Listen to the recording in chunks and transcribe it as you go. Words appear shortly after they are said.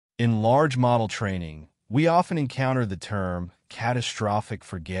In large model training, we often encounter the term catastrophic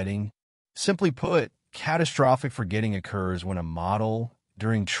forgetting. Simply put, catastrophic forgetting occurs when a model,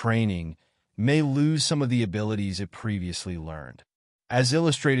 during training, may lose some of the abilities it previously learned. As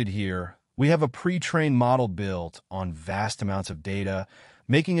illustrated here, we have a pre-trained model built on vast amounts of data,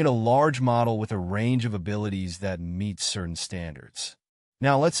 making it a large model with a range of abilities that meet certain standards.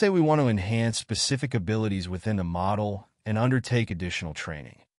 Now, let's say we want to enhance specific abilities within the model and undertake additional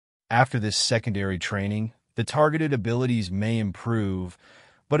training. After this secondary training, the targeted abilities may improve,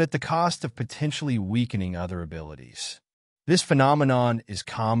 but at the cost of potentially weakening other abilities. This phenomenon is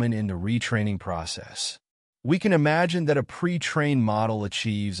common in the retraining process. We can imagine that a pre-trained model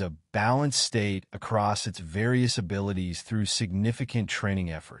achieves a balanced state across its various abilities through significant training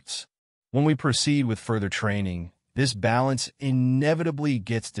efforts. When we proceed with further training, this balance inevitably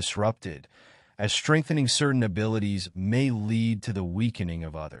gets disrupted, as strengthening certain abilities may lead to the weakening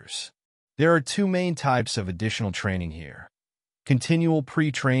of others. There are two main types of additional training here: continual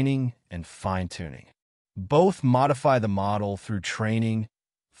pre-training and fine-tuning. Both modify the model through training,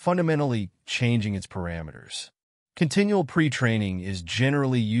 fundamentally changing its parameters. Continual pre-training is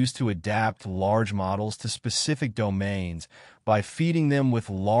generally used to adapt large models to specific domains by feeding them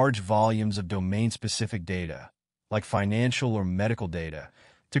with large volumes of domain-specific data, like financial or medical data,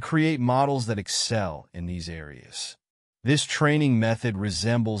 to create models that excel in these areas. This training method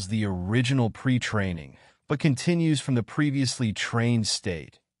resembles the original pre-training, but continues from the previously trained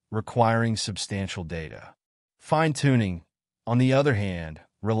state, requiring substantial data. Fine-tuning, on the other hand,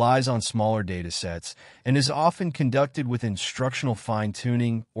 relies on smaller data sets and is often conducted with instructional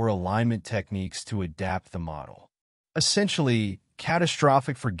fine-tuning or alignment techniques to adapt the model. Essentially,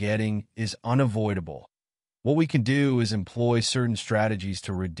 catastrophic forgetting is unavoidable. What we can do is employ certain strategies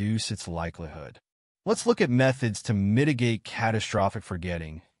to reduce its likelihood. Let's look at methods to mitigate catastrophic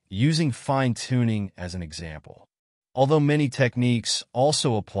forgetting, using fine-tuning as an example. Although many techniques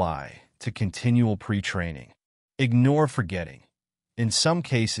also apply to continual pre-training. Ignore forgetting. In some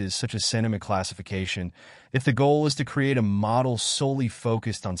cases, such as sentiment classification, if the goal is to create a model solely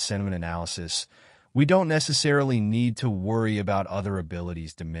focused on sentiment analysis, we don't necessarily need to worry about other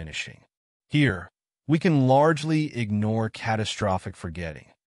abilities diminishing. Here, we can largely ignore catastrophic forgetting.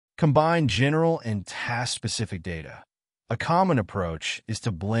 Combine general and task-specific data. A common approach is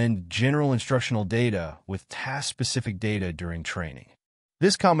to blend general instructional data with task-specific data during training.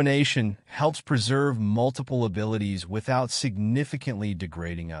 This combination helps preserve multiple abilities without significantly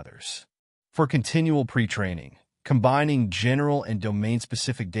degrading others. For continual pre-training, combining general and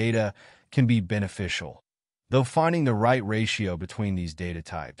domain-specific data can be beneficial, though finding the right ratio between these data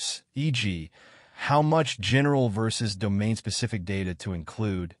types, e.g., how much general versus domain-specific data to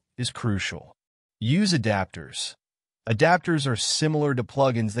include, is crucial. Use adapters. Adapters are similar to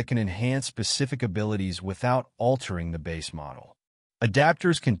plugins that can enhance specific abilities without altering the base model.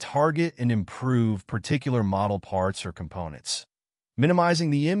 Adapters can target and improve particular model parts or components,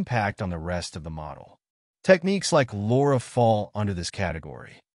 minimizing the impact on the rest of the model. Techniques like LoRA fall under this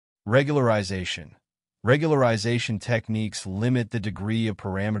category. Regularization. Regularization techniques limit the degree of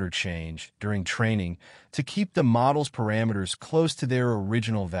parameter change during training to keep the model's parameters close to their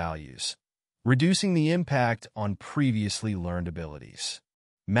original values, reducing the impact on previously learned abilities.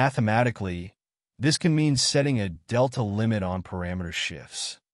 Mathematically, this can mean setting a delta limit on parameter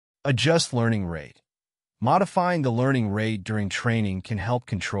shifts. Adjust learning rate. Modifying the learning rate during training can help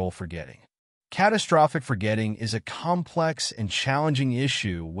control forgetting. Catastrophic forgetting is a complex and challenging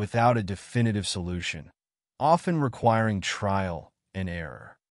issue without a definitive solution, often requiring trial and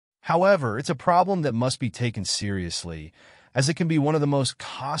error. However, it's a problem that must be taken seriously, as it can be one of the most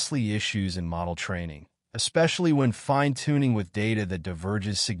costly issues in model training, especially when fine-tuning with data that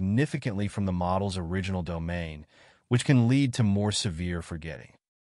diverges significantly from the model's original domain, which can lead to more severe forgetting.